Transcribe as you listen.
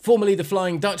Formerly the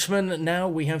Flying Dutchman, now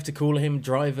we have to call him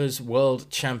Drivers' World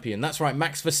Champion. That's right,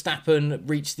 Max Verstappen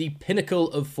reached the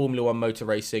pinnacle of Formula 1 motor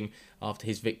racing after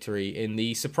his victory in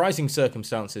the surprising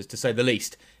circumstances, to say the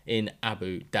least, in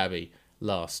Abu Dhabi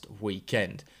last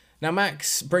weekend. Now,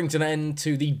 Max brings an end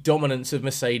to the dominance of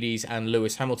Mercedes and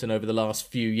Lewis Hamilton over the last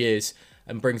few years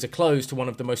and brings a close to one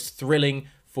of the most thrilling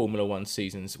Formula 1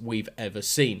 seasons we've ever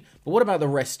seen. But what about the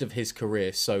rest of his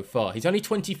career so far? He's only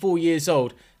 24 years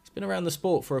old. He's been around the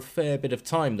sport for a fair bit of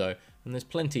time though, and there's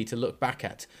plenty to look back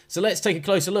at. So let's take a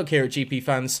closer look here at GP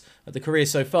Fans at the career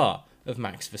so far of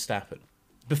Max Verstappen.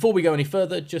 Before we go any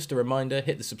further, just a reminder,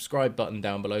 hit the subscribe button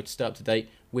down below to stay up to date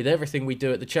with everything we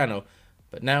do at the channel.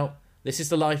 But now, this is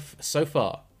the life so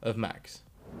far of Max.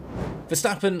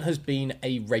 Verstappen has been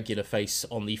a regular face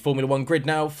on the Formula 1 grid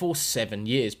now for 7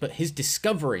 years, but his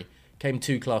discovery came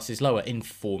 2 classes lower in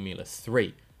Formula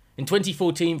 3. In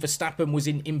 2014, Verstappen was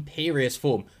in imperious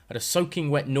form at a soaking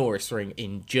wet Norris ring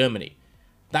in Germany.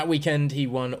 That weekend, he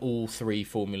won all 3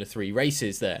 Formula 3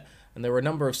 races there, and there were a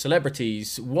number of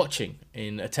celebrities watching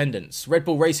in attendance. Red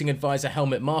Bull Racing advisor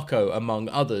Helmut Marko, among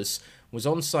others, was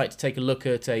on site to take a look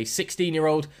at a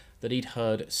 16-year-old that he'd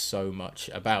heard so much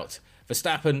about.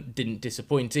 Verstappen didn't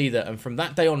disappoint either, and from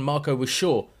that day on, Marko was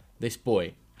sure this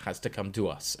boy has to come to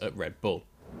us at Red Bull.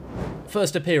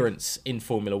 First appearance in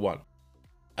Formula 1.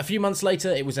 A few months later,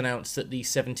 it was announced that the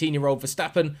 17-year-old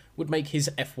Verstappen would make his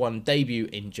F1 debut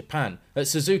in Japan. At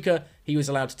Suzuka, he was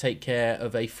allowed to take care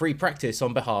of a free practice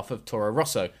on behalf of Toro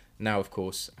Rosso, now of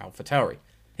course AlphaTauri.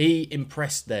 He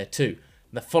impressed there too.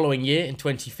 The following year, in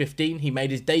 2015, he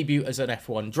made his debut as an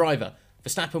F1 driver.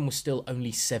 Verstappen was still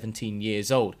only 17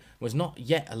 years old, was not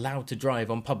yet allowed to drive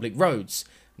on public roads,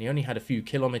 and he only had a few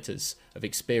kilometres of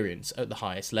experience at the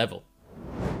highest level.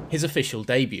 His official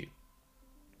debut.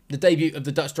 The debut of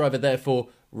the Dutch driver therefore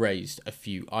raised a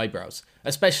few eyebrows.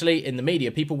 Especially in the media,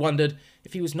 people wondered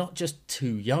if he was not just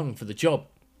too young for the job,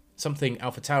 something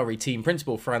AlphaTauri team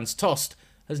principal Franz Tost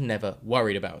has never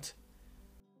worried about.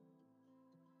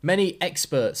 Many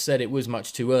experts said it was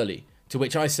much too early, to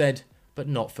which I said, but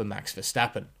not for Max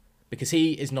Verstappen, because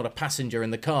he is not a passenger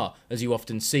in the car, as you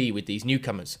often see with these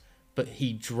newcomers, but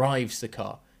he drives the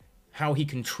car. How he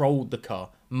controlled the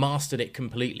car, mastered it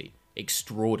completely,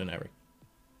 extraordinary.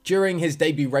 During his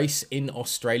debut race in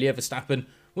Australia, Verstappen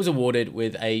was awarded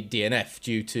with a DNF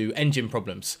due to engine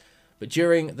problems. But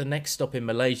during the next stop in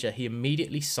Malaysia, he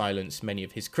immediately silenced many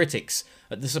of his critics.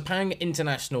 At the Sepang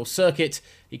International Circuit,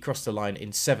 he crossed the line in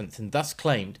 7th and thus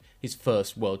claimed his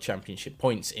first World Championship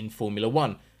points in Formula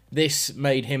 1. This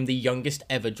made him the youngest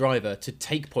ever driver to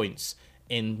take points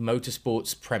in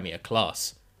motorsport's premier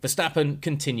class. Verstappen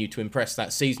continued to impress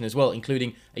that season as well,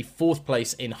 including a 4th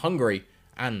place in Hungary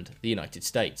and the United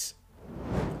States.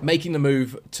 Making the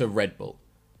move to Red Bull.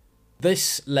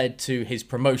 This led to his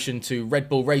promotion to Red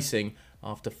Bull Racing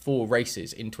after 4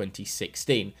 races in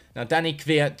 2016. Now, Danny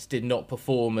Kvyat did not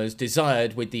perform as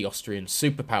desired with the Austrian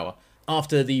superpower.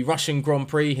 After the Russian Grand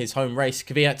Prix, his home race,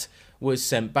 Kvyat was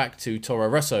sent back to Toro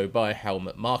Rosso by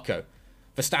Helmut Marko.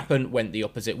 Verstappen went the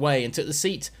opposite way and took the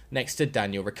seat next to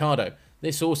Daniel Ricciardo.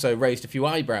 This also raised a few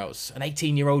eyebrows. An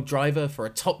 18-year-old driver for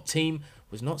a top team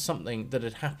was not something that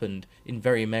had happened in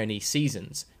very many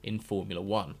seasons in Formula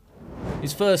 1.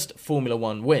 His first Formula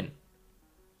 1 win.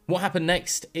 What happened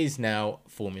next is now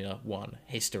Formula 1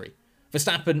 history.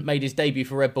 Verstappen made his debut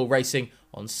for Red Bull Racing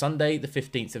on Sunday the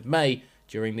 15th of May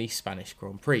during the Spanish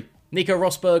Grand Prix. Nico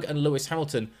Rosberg and Lewis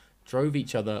Hamilton drove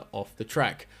each other off the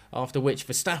track, after which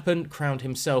Verstappen crowned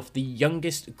himself the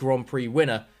youngest Grand Prix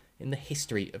winner in the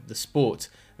history of the sport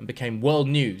and became world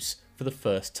news for the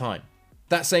first time.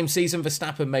 That same season,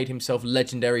 Verstappen made himself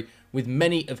legendary with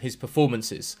many of his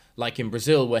performances, like in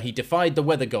Brazil where he defied the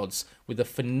weather gods with a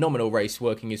phenomenal race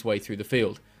working his way through the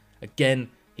field. Again,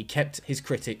 he kept his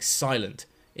critics silent,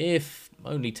 if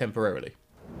only temporarily.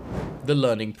 The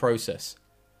learning process.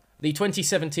 The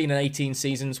 2017 and 18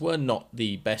 seasons were not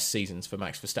the best seasons for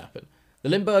Max Verstappen. The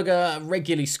Limburger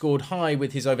regularly scored high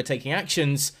with his overtaking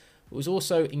actions, but was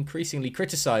also increasingly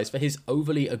criticised for his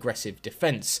overly aggressive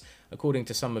defence, according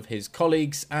to some of his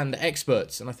colleagues and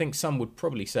experts, and I think some would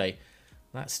probably say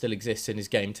that still exists in his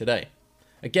game today.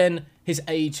 Again, his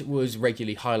age was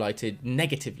regularly highlighted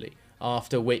negatively,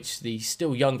 after which the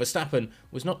still young Verstappen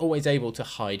was not always able to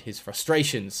hide his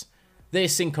frustrations.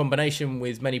 This, in combination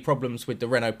with many problems with the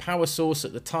Renault power source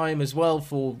at the time as well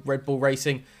for Red Bull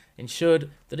Racing, ensured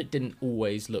that it didn't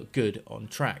always look good on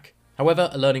track.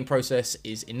 However, a learning process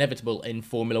is inevitable in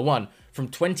Formula 1. From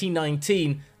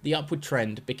 2019, the upward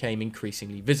trend became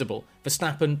increasingly visible.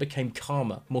 Verstappen became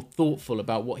calmer, more thoughtful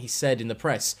about what he said in the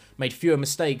press, made fewer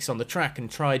mistakes on the track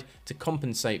and tried to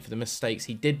compensate for the mistakes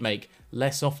he did make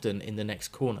less often in the next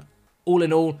corner. All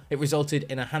in all, it resulted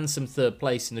in a handsome third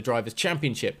place in the Drivers'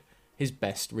 Championship, his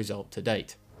best result to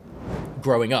date.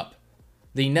 Growing up.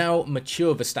 The now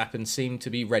mature Verstappen seemed to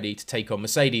be ready to take on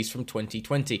Mercedes from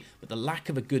 2020, but the lack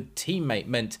of a good teammate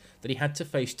meant that he had to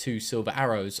face two silver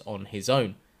arrows on his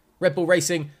own. Red Bull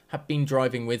Racing had been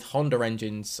driving with Honda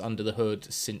engines under the hood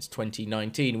since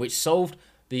 2019, which solved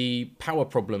the power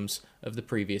problems of the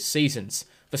previous seasons.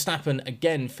 Verstappen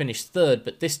again finished third,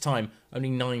 but this time only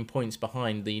 9 points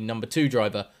behind the number 2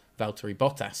 driver, Valtteri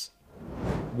Bottas.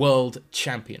 World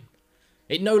Champion.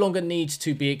 It no longer needs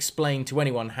to be explained to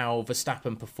anyone how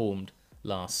Verstappen performed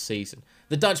last season.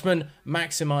 The Dutchman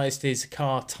maximised his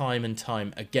car time and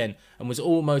time again and was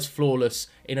almost flawless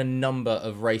in a number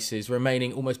of races,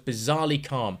 remaining almost bizarrely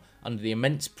calm under the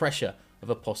immense pressure of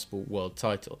a possible world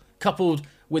title. Coupled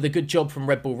with a good job from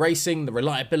Red Bull Racing, the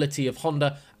reliability of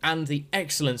Honda and the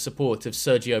excellent support of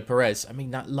Sergio Perez,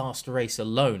 that last race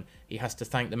alone he has to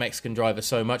thank the Mexican driver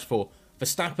so much for.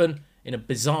 Verstappen, in a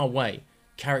bizarre way,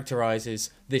 characterises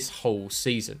this whole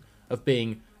season of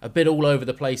being a bit all over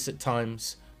the place at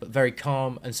times, but very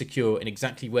calm and secure in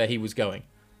exactly where he was going,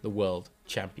 the World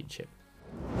Championship.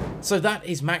 So that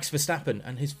is Max Verstappen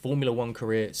and his Formula 1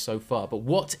 career so far. But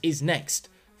what is next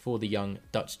for the young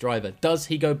Dutch driver? Does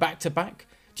he go back to back?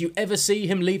 Do you ever see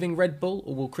him leaving Red Bull,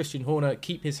 or will Christian Horner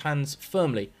keep his hands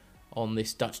firmly on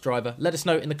this Dutch driver? Let us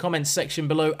know in the comments section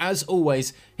below. As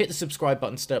always, hit the subscribe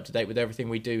button to stay up to date with everything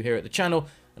we do here at the channel.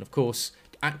 And of course,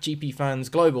 at GP Fans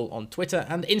Global on Twitter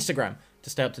and Instagram to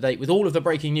stay up to date with all of the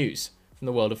breaking news from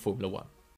the world of Formula 1.